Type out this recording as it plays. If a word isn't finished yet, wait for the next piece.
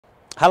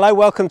Hello,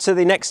 welcome to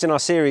the next in our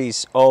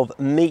series of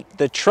Meet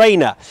the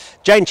Trainer.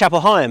 Jane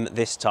Chapple-Hyam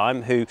this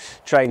time, who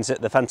trains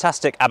at the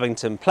fantastic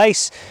Abington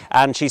Place,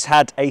 and she's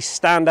had a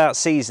standout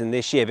season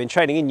this year. Been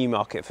training in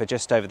Newmarket for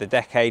just over the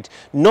decade.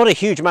 Not a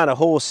huge amount of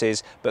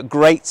horses, but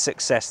great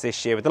success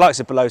this year with the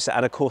likes of Belosa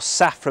and of course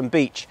Saffron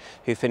Beach,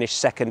 who finished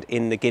second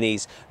in the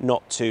Guineas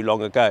not too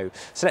long ago.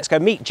 So let's go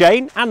meet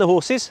Jane and the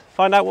horses,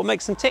 find out what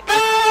makes them tick.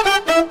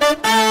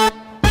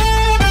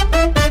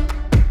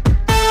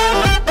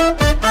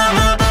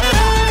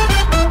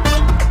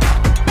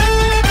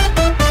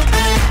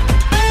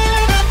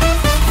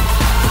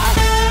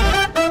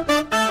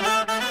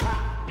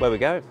 Where we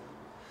go?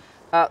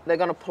 They're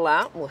going to pull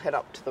out and we'll head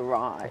up to the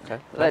right. Okay.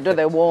 They do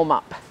their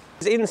warm-up.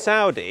 In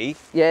Saudi?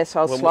 Yes,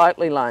 I was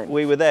slightly lame.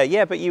 We were there,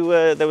 yeah, but you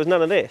were, there was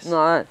none of this.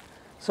 No,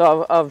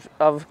 so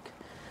I've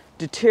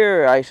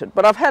deteriorated.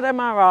 But I've had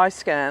MRI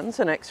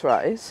scans and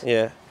x-rays.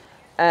 Yeah.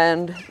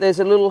 And there's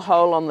a little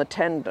hole on the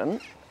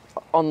tendon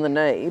on the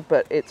knee,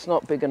 but it's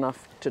not big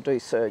enough to do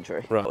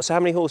surgery. Right, so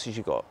how many horses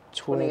you got?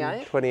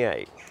 28.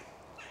 28.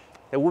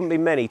 There wouldn't be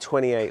many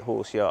 28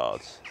 horse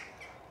yards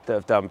that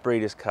have done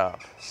Breeders'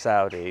 Cup,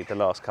 Saudi, the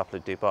last couple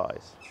of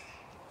Dubais.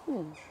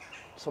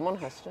 Someone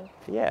has to.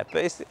 Yeah,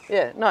 but it's...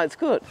 Yeah, no, it's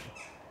good.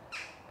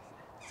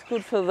 It's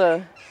good for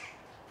the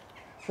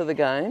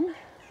game.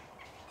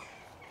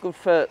 Good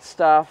for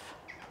staff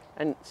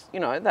and, you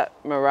know, that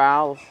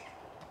morale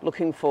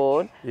looking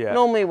forward. Yeah.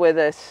 Normally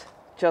we're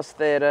just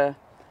there to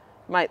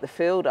make the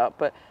field up,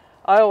 but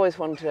I always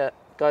wanted to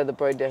go the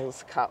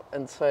Breeders' Cup,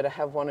 and so to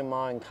have one in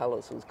my own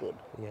colours was good.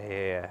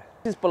 Yeah.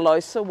 This is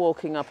Belosa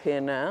walking up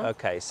here now.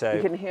 Okay, so...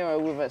 You can hear her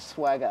with her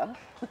swagger.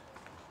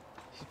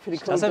 She's pretty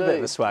cool. She does have a bit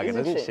of a swagger,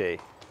 doesn't she?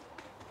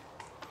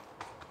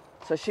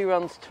 So she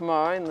runs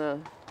tomorrow in the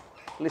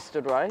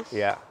listed race.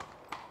 Yeah.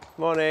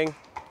 Morning.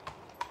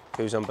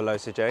 Who's on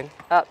Belosa, Jane?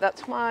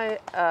 That's my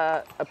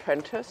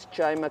apprentice,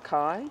 Jay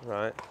Mackay.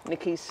 Right.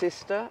 Nikki's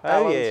sister,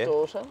 Oh, Alan's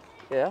daughter.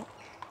 Yeah.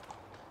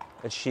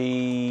 And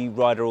she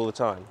ride her all the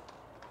time?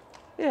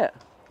 Yeah.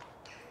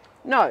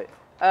 No,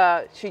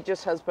 she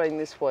just has been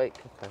this week.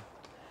 Okay.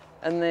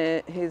 And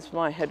here's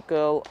my head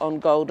girl on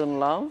Golden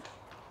Love.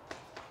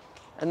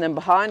 And then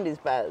behind is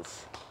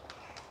Baz.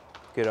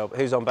 Good old...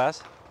 Who's on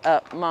Baz?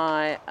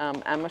 My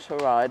amateur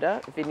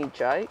rider, Vinnie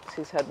Jakes.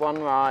 He's had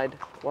one ride,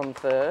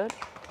 1/3.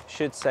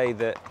 Should say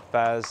that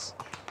Baz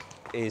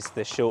is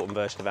the shortened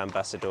version of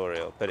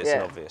Ambassadorial, but it's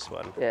an obvious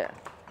one. Yeah.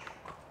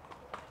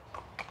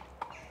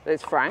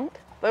 There's Frank.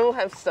 They all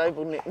have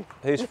stable nicknames.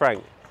 Who's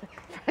Frank?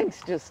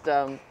 Frank's just,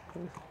 I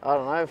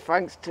don't know,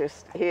 Frank's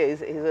just,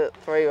 he's a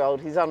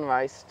 3-year-old, he's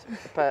unraced,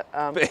 but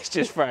it's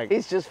just Frank.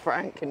 He's just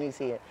Frank and he's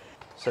here.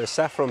 So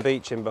Saffron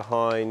Beach in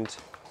behind.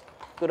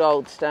 Good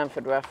old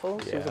Stanford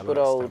Raffles, Yeah, he's a I good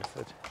like old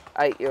Stanford.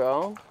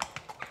 8-year-old.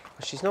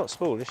 She's not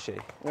small, is she?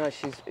 No,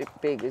 she's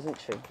big, isn't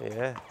she?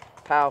 Yeah.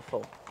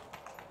 Powerful.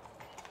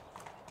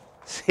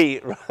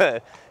 See,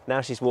 now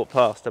she's walked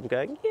past, I'm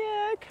going,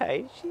 yeah,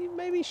 okay,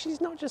 maybe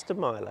she's not just a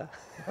miler.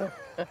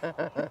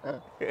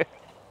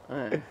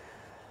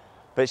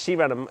 But she's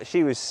been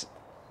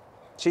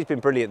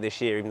brilliant this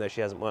year, even though she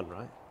hasn't won,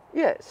 right?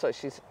 Yeah, so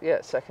she's,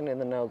 second in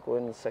the Nell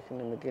Gwyn and second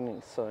in the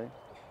Guineas, so.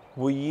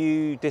 Were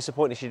you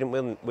disappointed she didn't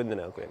win the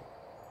Nell Gwyn?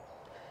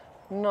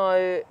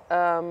 No,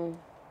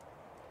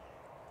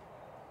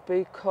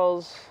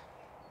 because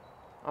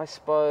I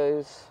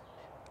suppose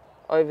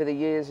over the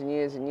years and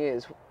years and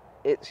years,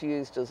 it's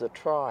used as a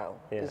trial,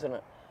 isn't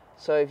it?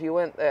 So if you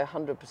went there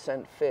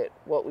 100% fit,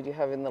 what would you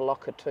have in the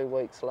locker 2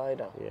 weeks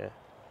later? Yeah.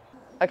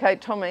 Okay,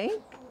 Tommy,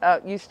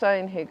 you stay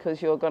in here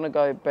because you're going to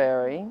go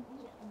Berry.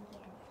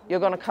 You're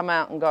going to come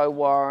out and go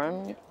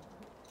Warren.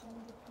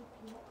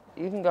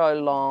 You can go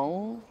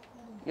Long.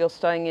 You're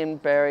staying in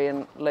Berry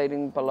and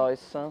leading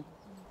Belosa.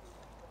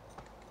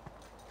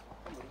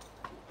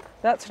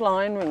 That's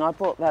Lion Ring. I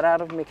bought that out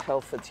of Mick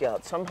Helford's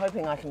yard, so I'm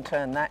hoping I can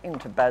turn that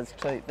into Baz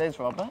too. There's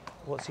Robert.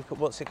 What's it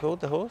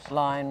called, the horse?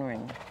 Lion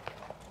Ring.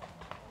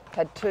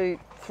 Had 3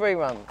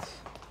 runs.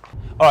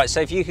 All right, so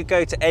if you could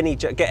go to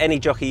get any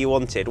jockey you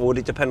wanted, or would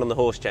it depend on the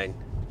horse, Jane?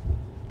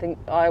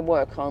 I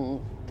work on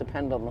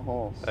depend on the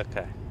horse.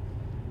 Okay.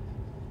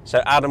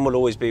 So Adam will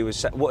always be with...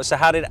 So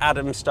how did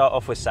Adam start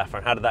off with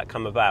Saffron? How did that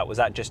come about? Was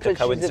that just a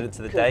coincidence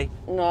of the day?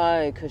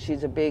 No, because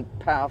she's a big,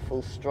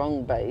 powerful,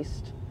 strong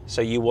beast.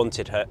 So you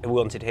wanted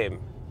him?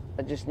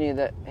 I just knew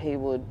that he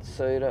would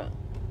suit her.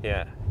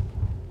 Yeah.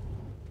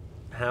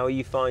 How are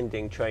you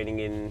finding training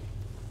in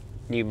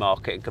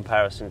Newmarket in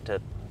comparison to,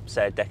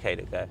 say, a decade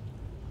ago?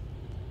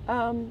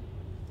 I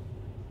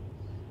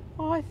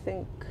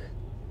think...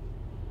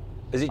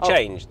 Has it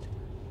changed?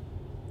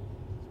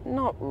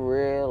 Not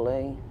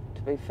really,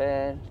 to be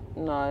fair,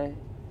 no.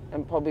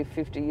 And probably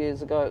 50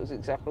 years ago it was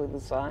exactly the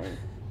same.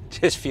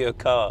 Just fewer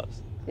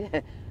cars?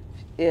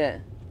 Yeah.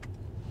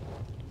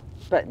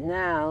 But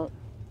now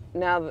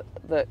that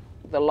the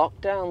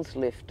lockdown's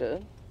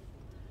lifted,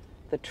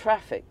 the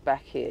traffic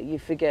back here, you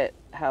forget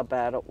how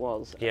bad it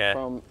was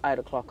from 8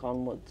 o'clock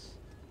onwards.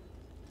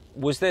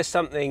 Was there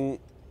something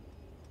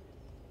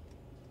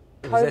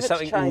COVID's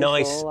changed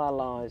all our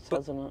lives,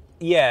 hasn't it?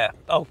 Yeah.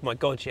 Oh my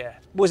God, yeah.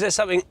 Was there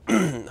something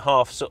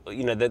half,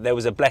 you know, that there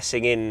was a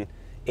blessing in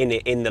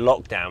it in the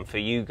lockdown for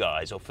you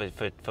guys, or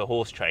for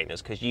horse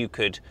trainers, because you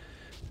could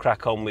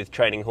crack on with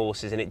training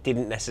horses and it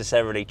didn't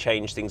necessarily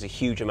change things a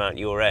huge amount at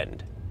your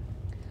end?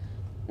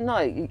 No,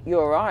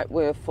 you're right.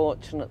 We're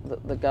fortunate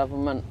that the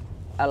government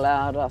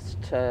allowed us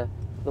to,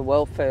 the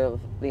welfare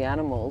of the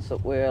animals,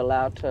 that we're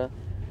allowed to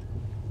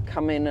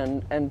come in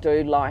and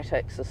do light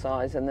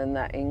exercise, and then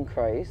that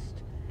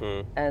increased.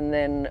 And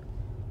then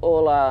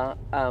all our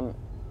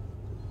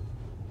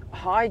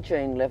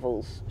hygiene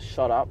levels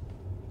shot up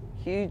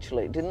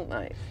hugely, didn't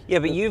they? Yeah,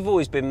 but you've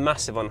always been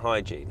massive on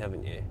hygiene,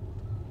 haven't you?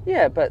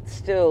 Yeah, but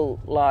still,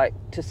 like,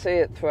 to see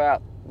it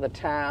throughout the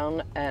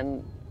town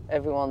and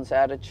everyone's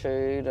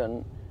attitude,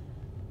 and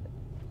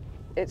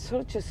it's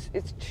sort of just,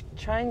 it's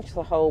changed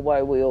the whole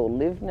way we all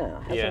live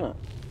now, hasn't it?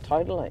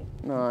 Totally.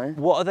 No.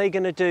 What are they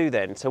going to do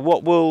then? So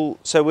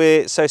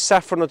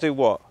Saffron will do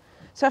what?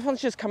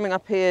 Saffron's just coming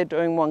up here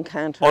doing one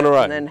canter On her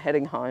own? and then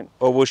heading home.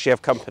 Or will she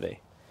have company?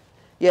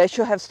 Yeah,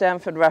 she'll have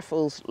Stanford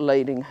Raffles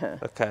leading her.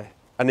 Okay.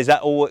 And is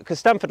that all? Because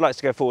Stanford likes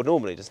to go forward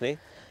normally, doesn't he?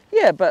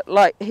 Yeah, but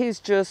like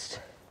he's just...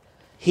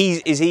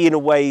 Is he in a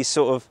way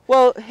sort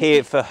of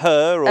here for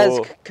her, or as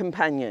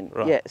companion?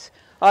 Right. Yes.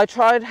 I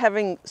tried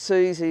having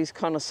Susie's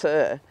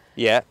connoisseur.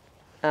 Yeah.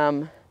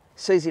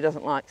 Susie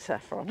doesn't like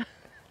Saffron.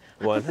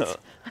 Why not?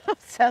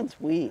 Sounds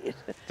weird.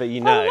 But you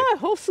know. I don't know,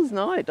 horses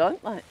know,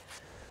 don't they?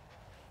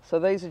 So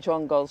these are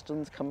John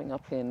Gosden's coming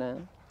up here now.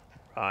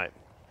 Right.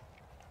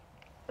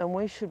 And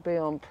we should be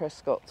on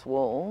Prescott's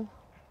wall.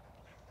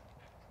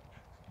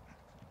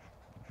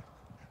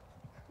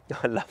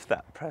 I love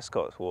that,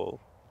 Prescott's wall.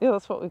 Yeah,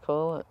 that's what we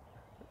call it.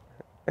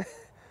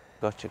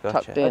 Gotcha.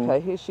 Tucked in. Okay,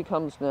 here she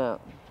comes now.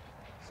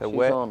 So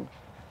she's on.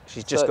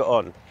 She's just got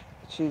on.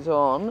 She's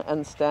on,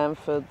 and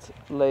Stanford's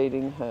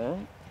leading her.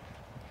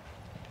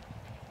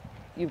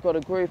 You've got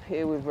a group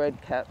here with red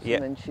caps,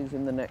 and then she's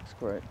in the next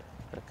group.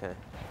 Okay.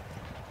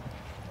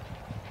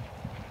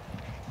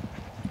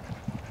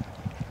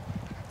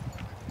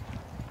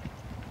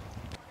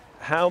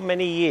 How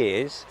many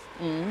years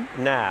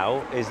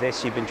now is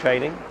this you've been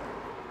training?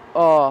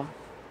 Oh,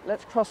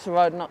 let's cross the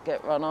road and not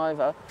get run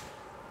over.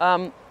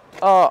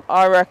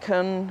 I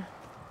reckon...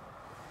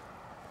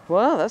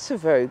 Well, that's a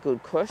very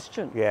good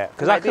question. Yeah,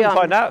 because I couldn't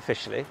find out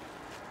officially.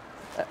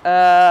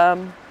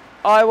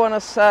 I want to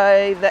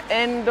say the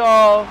end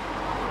of,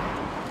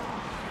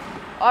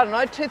 I don't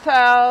know,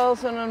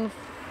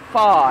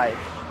 2005.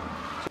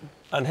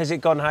 And has it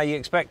gone how you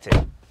expected?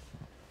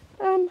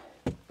 Well,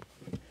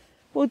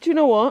 do you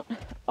know what?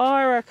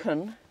 I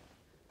reckon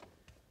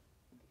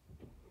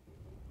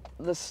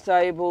the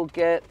stable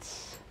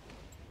gets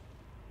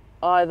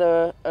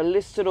either a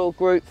listed or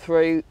Group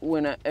 3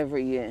 winner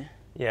every year.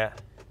 Yeah.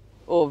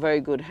 Or a very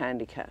good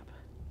handicap.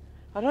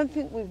 I don't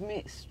think we've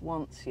missed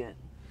once yet.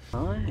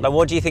 Like,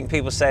 what do you think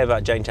people say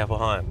about Jane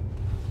Chapple-Hyam?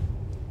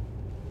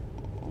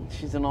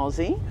 She's an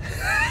Aussie.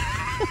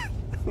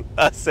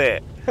 That's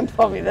it.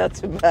 Probably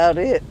that's about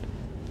it.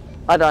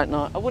 I don't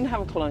know. I wouldn't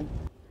have a clue.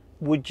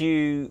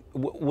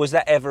 Was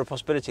that ever a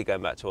possibility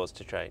going back to Oz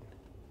to train?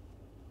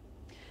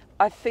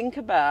 I think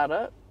about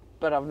it,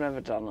 but I've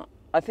never done it.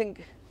 I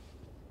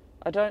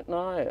don't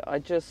know.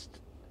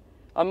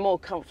 I'm more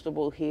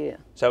comfortable here.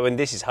 So when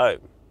this is home?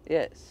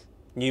 Yes.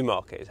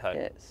 Newmarket is home?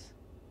 Yes.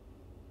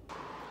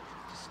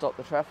 Just stop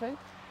the traffic.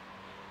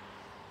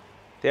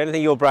 The only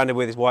thing you're branded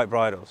with is white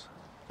bridles.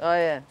 Oh,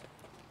 yeah.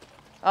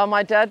 Oh,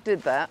 my dad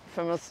did that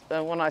from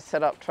when I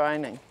set up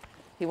training.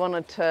 He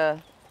wanted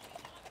to,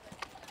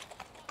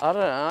 I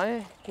don't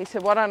know, he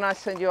said, why don't I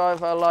send you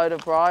over a load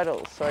of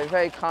bridles? So he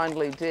very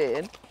kindly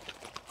did.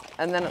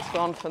 And then it's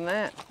gone from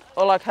there.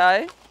 All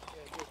okay?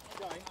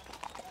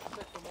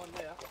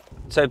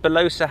 So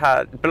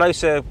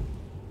Belosa,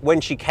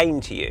 when she came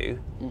to you,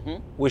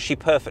 was she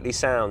perfectly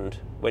sound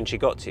when she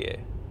got to you?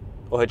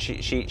 Or had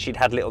she'd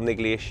had little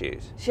niggly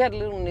issues? She had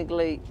little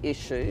niggly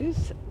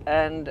issues,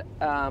 and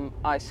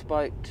I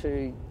spoke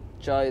to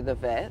Joe the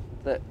vet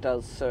that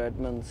does Sir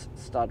Edmund's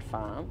stud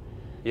farm.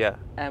 Yeah.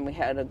 And we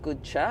had a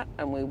good chat,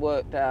 and we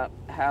worked out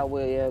how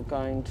we are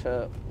going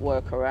to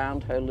work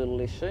around her little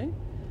issue.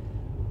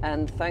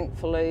 And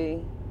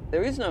thankfully,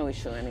 there is no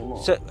issue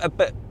anymore. So,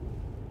 but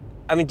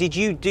I mean,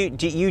 you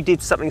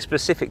did something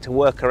specific to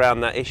work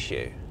around that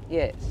issue?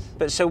 Yes.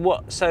 But so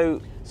what? So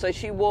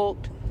she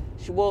walked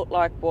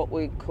like what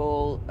we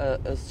call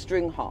a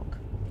string hock.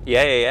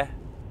 Yeah.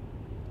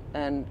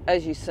 And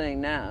as you see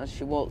now,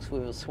 she walks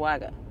with a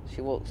swagger.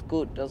 She walks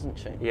good, doesn't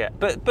she? Yeah.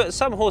 But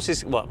some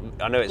horses, well,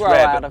 I know it's grow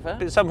rare, out of her.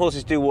 but some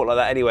horses do walk like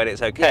that anyway, and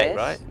it's okay, yes,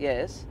 right?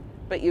 Yes.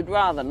 But you'd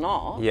rather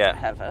not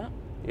have it.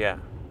 Yeah.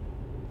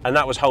 And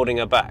that was holding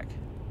her back.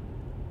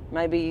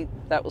 Maybe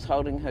that was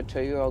holding her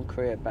 2-year-old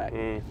career back.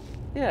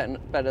 Yeah,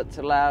 but it's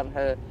allowed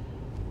her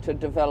to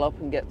develop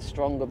and get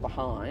stronger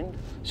behind.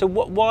 So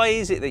why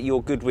is it that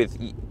you're good with,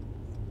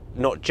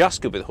 not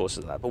just good with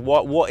horses like that, but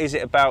what is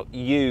it about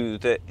you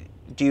that,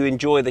 do you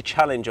enjoy the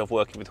challenge of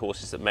working with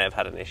horses that may have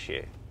had an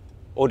issue?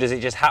 Or does it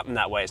just happen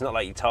that way? It's not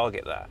like you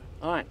target that.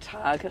 I don't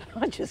target,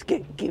 I just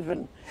get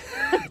given.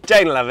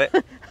 Jane will have it.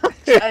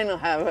 Jane will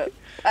have it,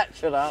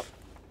 patch it up.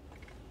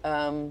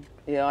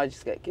 Yeah, I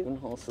just get given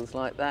horses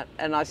like that.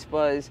 And I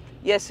suppose,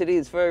 yes, it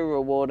is very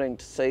rewarding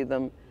to see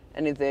them.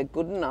 And if they're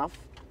good enough,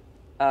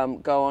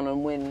 go on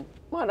and win.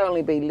 Might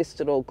only be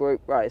listed or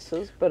group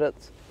races, but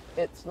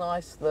it's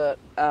nice that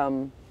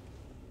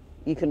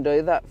you can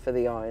do that for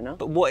the owner.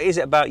 But what is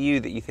it about you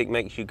that you think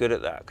makes you good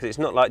at that? Because it's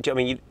not like, I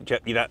mean, you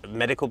don't have a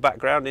medical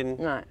background in...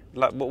 No.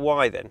 Like, but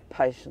why then?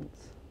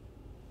 Patience.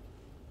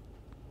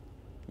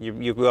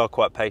 You are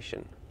quite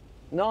patient.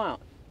 No,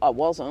 I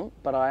wasn't,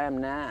 but I am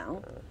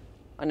now.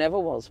 I never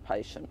was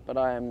patient, but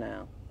I am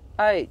now.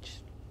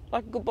 Age,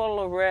 like a good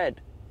bottle of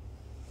red.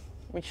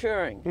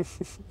 Maturing.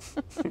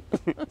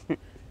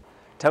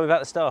 Tell me about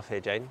the staff here,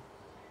 Jane.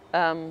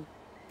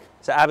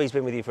 So Abby's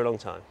been with you for a long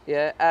time?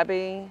 Yeah,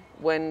 Abby,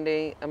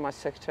 Wendy and my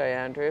secretary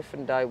Andrea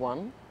from day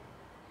one.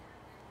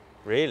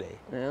 Really?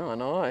 Yeah, I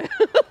know.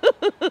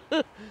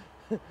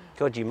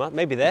 God, you might,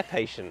 maybe they're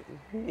patient.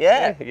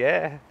 Yeah.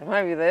 Yeah.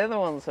 Maybe they're the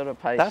ones that are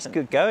patient. That's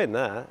good going,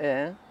 that.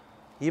 Yeah.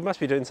 You must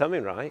be doing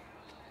something right.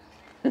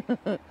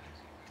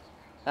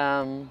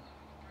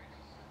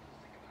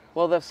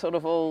 Well, they've sort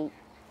of all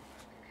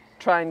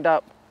trained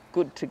up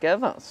good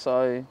together,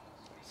 so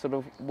sort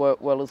of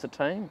work well as a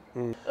team.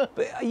 Mm.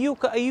 But are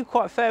you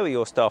quite fair with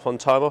your staff on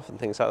time off and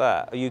things like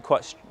that? Are you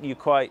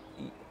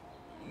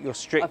you're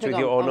strict with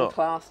your or not? I'm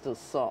classed as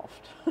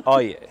soft.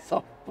 Are you?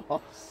 Soft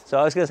boss. So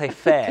I was going to say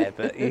fair,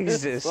 but you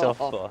use it as soft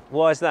boss.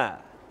 Why is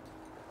that?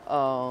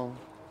 Oh,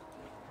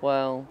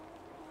 well,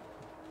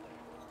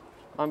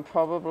 I'm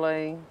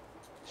probably...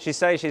 She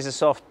says she's a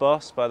soft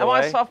boss, by the way.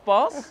 Am I a soft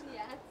boss?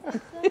 Yes.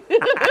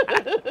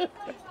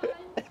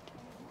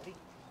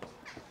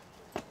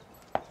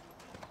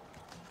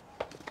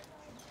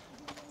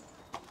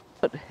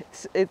 But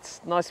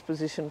it's a nice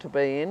position to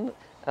be in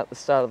at the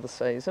start of the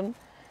season,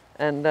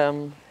 and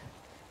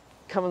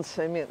come and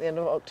see me at the end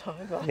of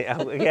October.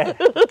 Yeah.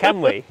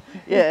 Can we?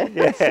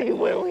 Yeah. See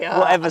where we are.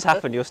 Whatever's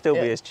happened, you'll still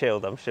be as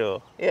chilled, I'm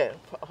sure. Yeah,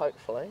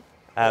 hopefully.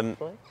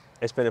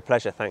 It's been a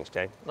pleasure. Thanks,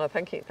 Jane. No,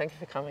 thank you. Thank you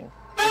for coming.